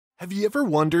Have you ever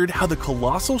wondered how the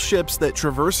colossal ships that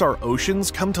traverse our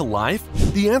oceans come to life?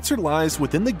 The answer lies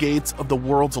within the gates of the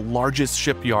world's largest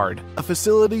shipyard, a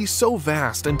facility so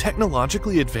vast and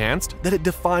technologically advanced that it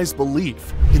defies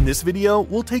belief. In this video,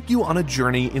 we'll take you on a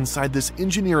journey inside this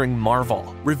engineering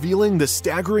marvel, revealing the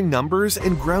staggering numbers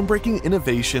and groundbreaking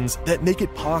innovations that make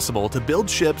it possible to build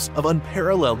ships of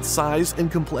unparalleled size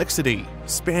and complexity.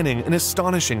 Spanning an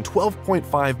astonishing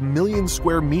 12.5 million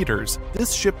square meters,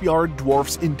 this shipyard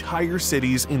dwarfs entire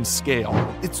cities in scale.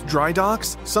 Its dry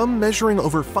docks, some measuring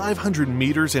over 500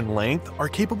 meters in length, are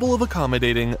capable of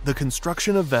accommodating the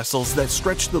construction of vessels that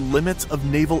stretch the limits of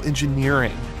naval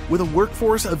engineering. With a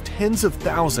workforce of tens of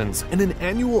thousands and an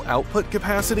annual output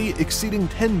capacity exceeding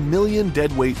 10 million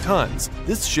deadweight tons,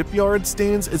 this shipyard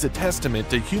stands as a testament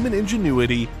to human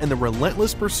ingenuity and the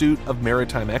relentless pursuit of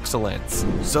maritime excellence.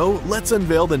 So let's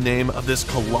unveil the name of this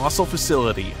colossal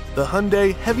facility, the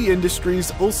Hyundai Heavy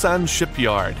Industries Ulsan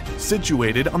Shipyard.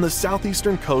 Situated on the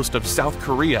southeastern coast of South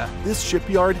Korea, this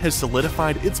shipyard has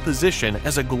solidified its position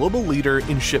as a global leader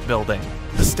in shipbuilding.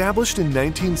 Established in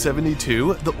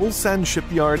 1972, the Ulsan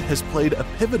Shipyard has played a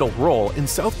pivotal role in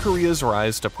South Korea's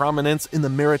rise to prominence in the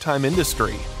maritime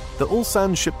industry. The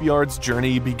Ulsan Shipyard's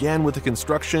journey began with the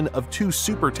construction of two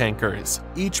supertankers,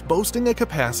 each boasting a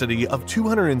capacity of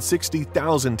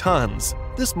 260,000 tons.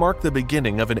 This marked the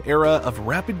beginning of an era of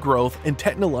rapid growth and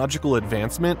technological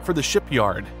advancement for the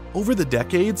shipyard. Over the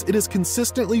decades, it has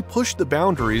consistently pushed the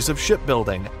boundaries of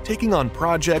shipbuilding, taking on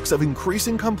projects of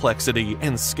increasing complexity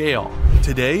and scale.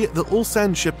 Today, the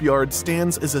Ulsan Shipyard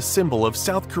stands as a symbol of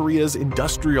South Korea's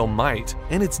industrial might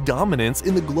and its dominance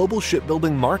in the global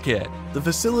shipbuilding market. The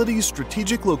facility's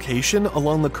strategic location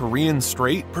along the Korean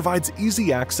Strait provides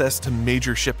easy access to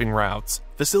major shipping routes,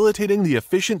 facilitating the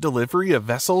efficient delivery of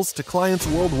vessels to clients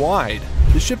worldwide.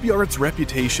 The shipyard's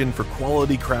reputation for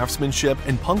quality craftsmanship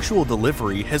and punctual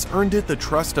delivery has earned it the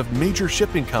trust of major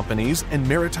shipping companies and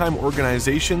maritime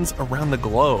organizations around the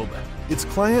globe. Its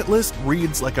client list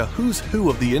reads like a who's who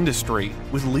of the industry,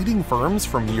 with leading firms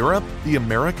from Europe, the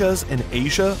Americas, and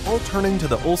Asia all turning to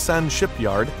the Ulsan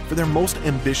Shipyard for their most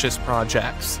ambitious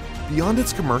projects. Beyond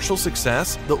its commercial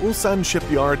success, the Ulsan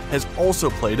Shipyard has also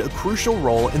played a crucial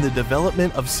role in the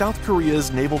development of South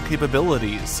Korea's naval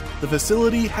capabilities. The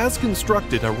facility has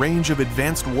constructed a range of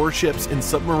advanced warships and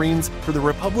submarines for the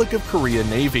Republic of Korea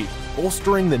Navy,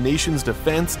 bolstering the nation's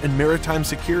defense and maritime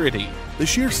security. The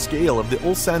sheer scale of the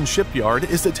Ulsan Shipyard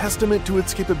is a testament to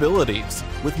its capabilities.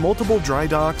 With multiple dry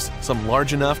docks, some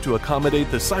large enough to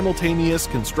accommodate the simultaneous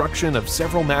construction of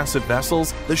several massive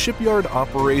vessels, the shipyard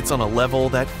operates on a level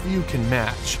that few can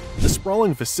match. The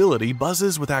sprawling facility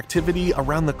buzzes with activity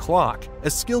around the clock,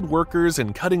 as skilled workers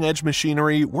and cutting-edge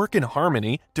machinery work in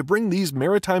harmony to bring these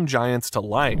maritime giants to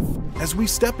life. As we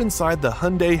step inside the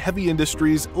Hyundai Heavy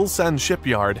Industries Ulsan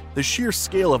Shipyard, the sheer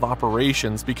scale of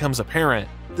operations becomes apparent.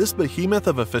 This behemoth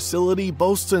of a facility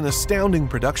boasts an astounding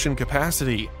production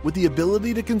capacity, with the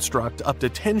ability to construct up to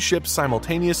 10 ships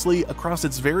simultaneously across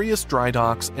its various dry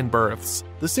docks and berths.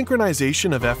 The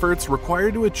synchronization of efforts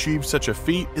required to achieve such a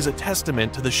feat is a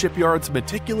testament to the shipyard's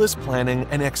meticulous planning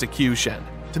and execution.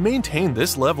 To maintain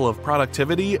this level of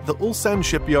productivity, the Ulsan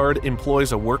Shipyard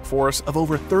employs a workforce of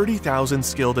over 30,000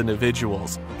 skilled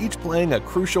individuals, each playing a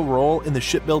crucial role in the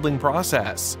shipbuilding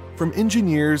process. From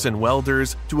engineers and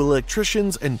welders to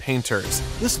electricians and painters,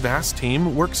 this vast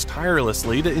team works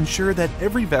tirelessly to ensure that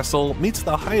every vessel meets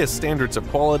the highest standards of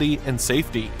quality and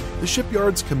safety. The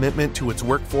shipyard's commitment to its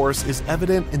workforce is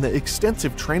evident in the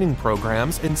extensive training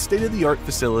programs and state-of-the-art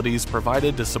facilities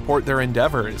provided to support their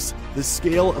endeavors. The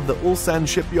scale of the Ulsan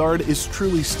Shipyard is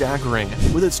truly staggering,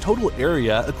 with its total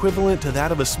area equivalent to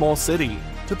that of a small city.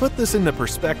 To put this into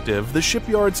perspective, the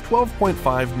shipyard's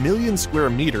 12.5 million square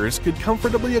meters could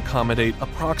comfortably accommodate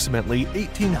approximately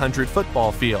 1,800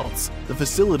 football fields. The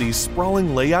facility's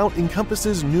sprawling layout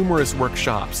encompasses numerous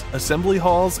workshops, assembly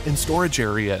halls, and storage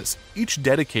areas, each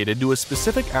dedicated to a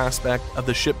specific aspect of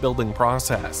the shipbuilding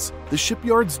process. The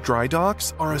shipyard's dry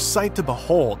docks are a sight to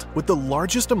behold, with the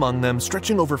largest among them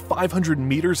stretching over 500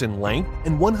 meters in length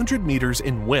and 100 meters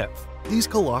in width. These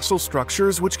colossal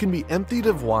structures, which can be emptied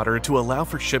of water to allow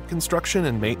for ship construction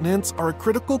and maintenance, are a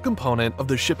critical component of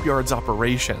the shipyard's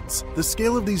operations. The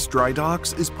scale of these dry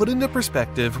docks is put into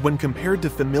perspective when compared to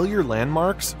familiar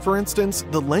landmarks. For instance,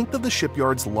 the length of the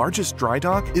shipyard's largest dry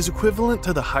dock is equivalent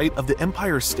to the height of the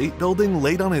Empire State Building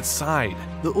laid on its side.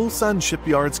 The Ulsan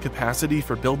Shipyard's capacity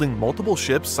for building multiple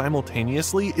ships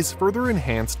simultaneously is further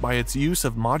enhanced by its use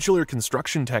of modular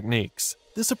construction techniques.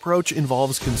 This approach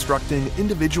involves constructing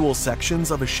individual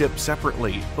sections of a ship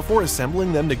separately before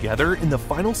assembling them together in the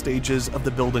final stages of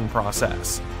the building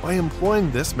process. By employing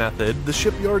this method, the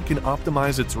shipyard can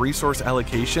optimize its resource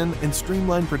allocation and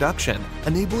streamline production,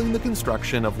 enabling the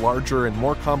construction of larger and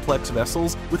more complex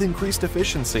vessels with increased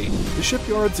efficiency. The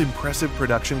shipyard's impressive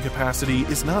production capacity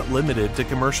is not limited to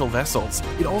commercial vessels.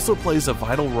 It also plays a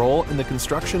vital role in the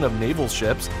construction of naval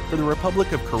ships for the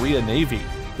Republic of Korea Navy.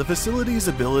 The facility's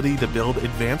ability to build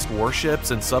advanced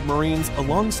warships and submarines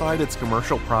alongside its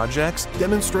commercial projects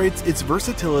demonstrates its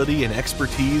versatility and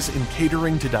expertise in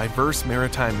catering to diverse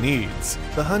maritime needs.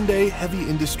 The Hyundai Heavy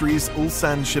Industries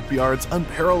Ulsan Shipyard's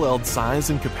unparalleled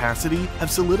size and capacity have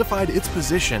solidified its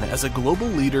position as a global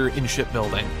leader in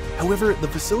shipbuilding. However, the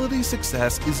facility's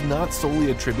success is not solely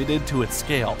attributed to its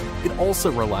scale. It also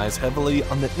relies heavily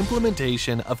on the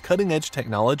implementation of cutting-edge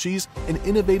technologies and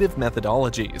innovative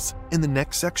methodologies. In the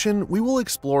next section, we will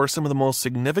explore some of the most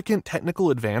significant technical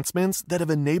advancements that have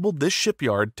enabled this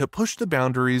shipyard to push the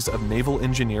boundaries of naval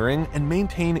engineering and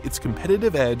maintain its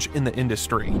competitive edge in the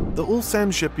industry. The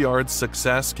Ulsan Shipyard's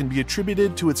success can be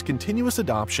attributed to its continuous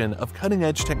adoption of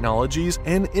cutting-edge technologies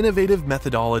and innovative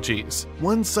methodologies.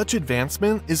 One such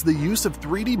advancement is the use of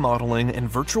 3D modeling and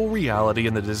virtual reality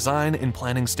in the design and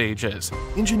planning stages.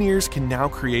 Engineers can now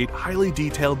create highly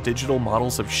detailed digital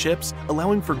models of ships,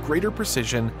 allowing for greater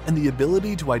precision and the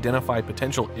ability to identify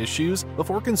potential issues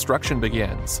before construction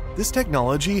begins. This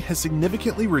technology has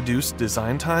significantly reduced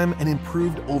design time and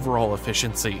improved overall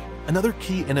efficiency. Another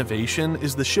key innovation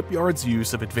is the shipyard's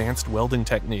use of advanced welding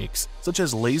techniques, such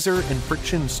as laser and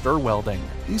friction stir welding.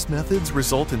 These methods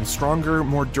result in stronger,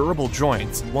 more durable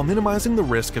joints while minimizing the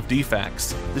risk of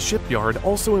defects. The shipyard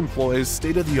also employs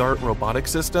state-of-the-art robotic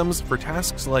systems for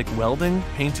tasks like welding,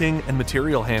 painting, and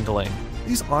material handling.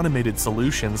 These automated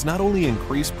solutions not only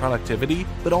increase productivity,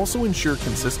 but also ensure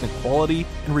consistent quality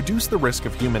and reduce the risk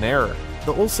of human error.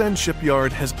 The Ulsan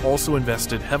Shipyard has also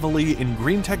invested heavily in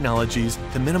green technologies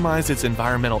to minimize its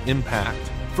environmental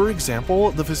impact. For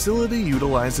example, the facility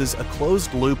utilizes a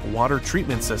closed-loop water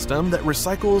treatment system that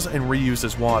recycles and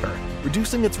reuses water,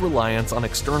 reducing its reliance on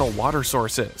external water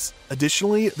sources.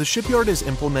 Additionally, the shipyard has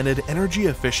implemented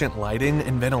energy-efficient lighting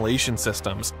and ventilation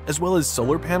systems, as well as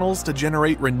solar panels to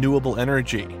generate renewable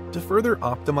energy. To further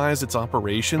optimize its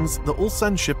operations, the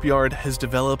Ulsan Shipyard has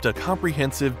developed a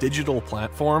comprehensive digital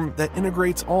platform that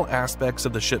integrates all aspects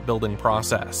of the shipbuilding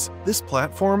process. This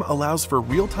platform allows for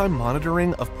real-time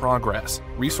monitoring of progress,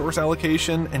 resource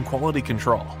allocation, and quality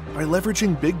control. By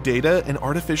leveraging big data and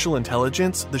artificial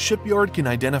intelligence, the shipyard can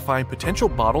identify potential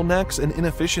bottlenecks and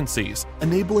inefficiencies,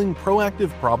 enabling proactive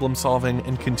problem-solving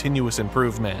and continuous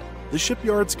improvement. The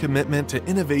shipyard's commitment to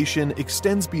innovation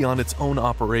extends beyond its own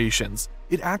operations.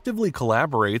 It actively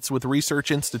collaborates with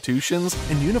research institutions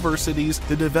and universities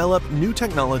to develop new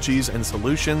technologies and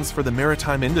solutions for the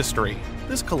maritime industry.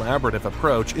 This collaborative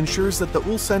approach ensures that the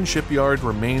Ulsan Shipyard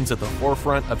remains at the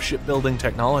forefront of shipbuilding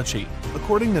technology.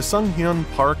 According to Sung-hyun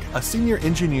Park, a senior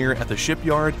engineer at the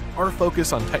shipyard, our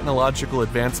focus on technological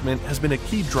advancement has been a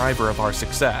key driver of our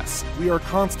success. We are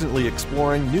constantly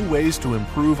exploring new ways to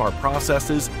improve our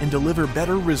processes and deliver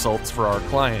better results for our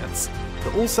clients. The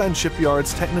Ulsan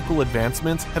Shipyard's technical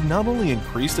advancements have not only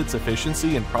increased its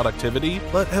efficiency and productivity,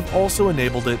 but have also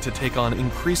enabled it to take on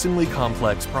increasingly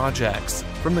complex projects.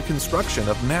 From the construction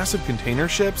of massive container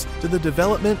ships to the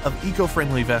development of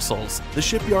eco-friendly vessels, the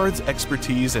shipyard's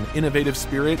expertise and innovative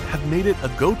spirit have made it a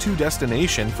go-to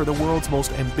destination for the world's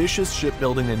most ambitious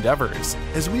shipbuilding endeavors.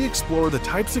 As we explore the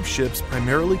types of ships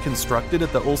primarily constructed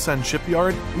at the Ulsan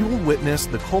Shipyard, we will witness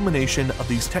the culmination of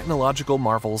these technological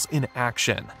marvels in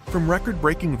action. From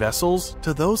record-breaking vessels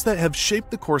to those that have shaped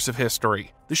the course of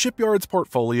history, the shipyard's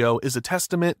portfolio is a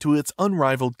testament to its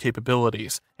unrivaled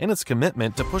capabilities and its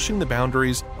commitment to pushing the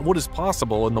boundaries of what is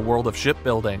possible in the world of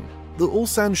shipbuilding. The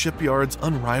Ulsan Shipyard's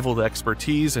unrivaled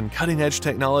expertise and cutting-edge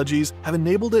technologies have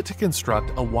enabled it to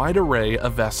construct a wide array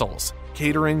of vessels,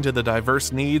 catering to the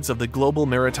diverse needs of the global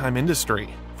maritime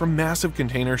industry. From massive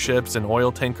container ships and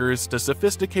oil tankers to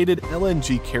sophisticated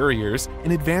LNG carriers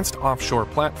and advanced offshore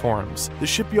platforms, the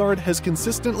shipyard has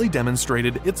consistently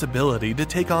demonstrated its ability to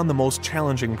take on the most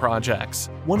challenging projects.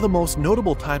 One of the most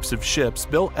notable types of ships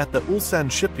built at the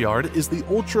Ulsan Shipyard is the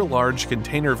ultra-large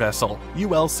container vessel,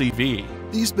 ULCV.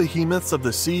 These behemoths of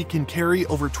the sea can carry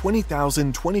over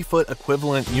 20,000 20-foot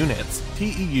equivalent units,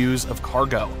 TEUs, of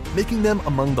cargo, making them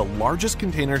among the largest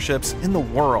container ships in the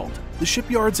world. The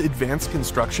shipyard's advanced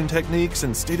construction techniques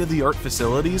and state-of-the-art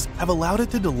facilities have allowed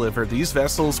it to deliver these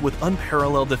vessels with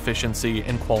unparalleled efficiency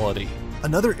and quality.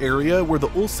 Another area where the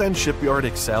Ulsan Shipyard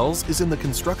excels is in the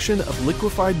construction of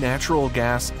liquefied natural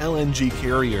gas (LNG)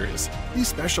 carriers. These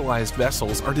specialized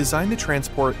vessels are designed to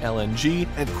transport LNG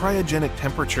at cryogenic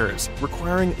temperatures,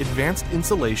 requiring advanced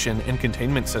insulation and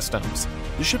containment systems.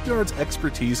 The shipyard's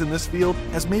expertise in this field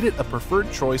has made it a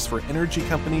preferred choice for energy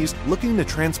companies looking to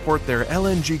transport their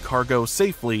LNG cargo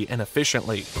safely and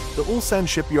efficiently. The Ulsan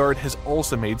Shipyard has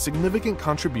also made significant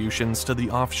contributions to the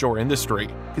offshore industry,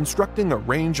 constructing a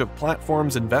range of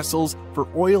platforms and vessels for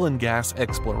oil and gas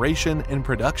exploration and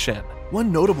production.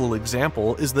 One notable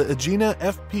example is the Agena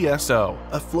FPSO,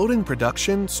 a floating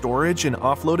production, storage, and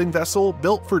offloading vessel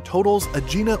built for Total's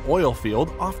Agena oil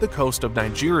field off the coast of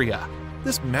Nigeria.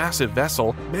 This massive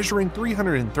vessel, measuring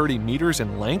 330 meters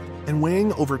in length and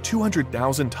weighing over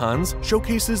 200,000 tons,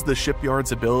 showcases the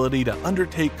shipyard's ability to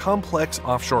undertake complex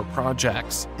offshore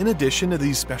projects. In addition to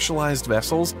these specialized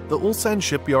vessels, the Ulsan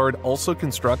Shipyard also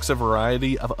constructs a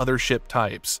variety of other ship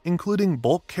types, including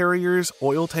bulk carriers,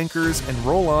 oil tankers, and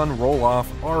roll-on,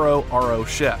 roll-off RO/RO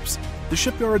ships. The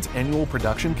shipyard's annual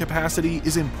production capacity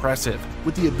is impressive,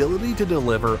 with the ability to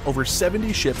deliver over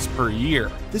 70 ships per year.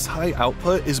 This high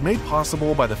output is made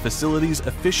possible by the facility's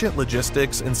efficient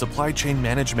logistics and supply chain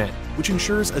management, which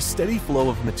ensures a steady flow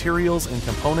of materials and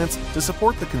components to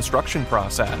support the construction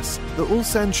process. The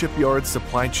Ulsan Shipyard's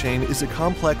supply chain is a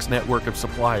complex network of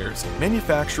suppliers,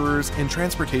 manufacturers, and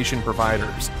transportation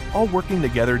providers, all working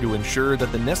together to ensure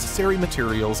that the necessary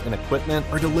materials and equipment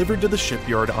are delivered to the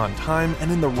shipyard on time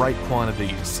and in the right quantity.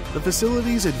 The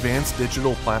facility's advanced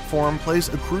digital platform plays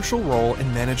a crucial role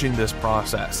in managing this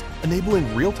process,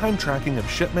 enabling real-time tracking of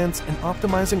shipments and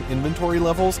optimizing inventory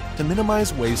levels to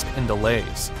minimize waste and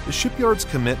delays. The shipyard's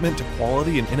commitment to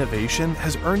quality and innovation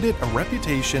has earned it a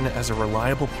reputation as a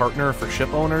reliable partner for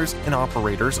ship owners and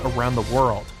operators around the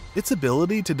world. Its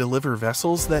ability to deliver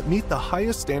vessels that meet the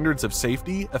highest standards of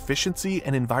safety, efficiency,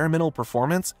 and environmental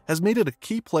performance has made it a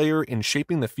key player in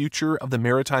shaping the future of the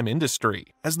maritime industry.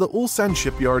 As the Ulsan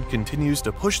Shipyard continues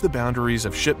to push the boundaries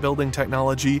of shipbuilding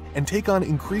technology and take on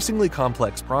increasingly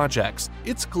complex projects,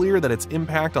 it's clear that its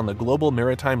impact on the global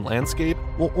maritime landscape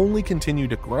will only continue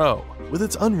to grow. With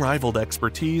its unrivaled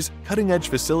expertise, cutting-edge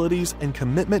facilities, and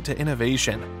commitment to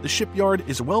innovation, the shipyard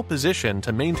is well-positioned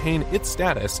to maintain its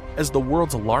status as the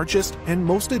world's largest and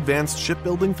most advanced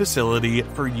shipbuilding facility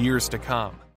for years to come.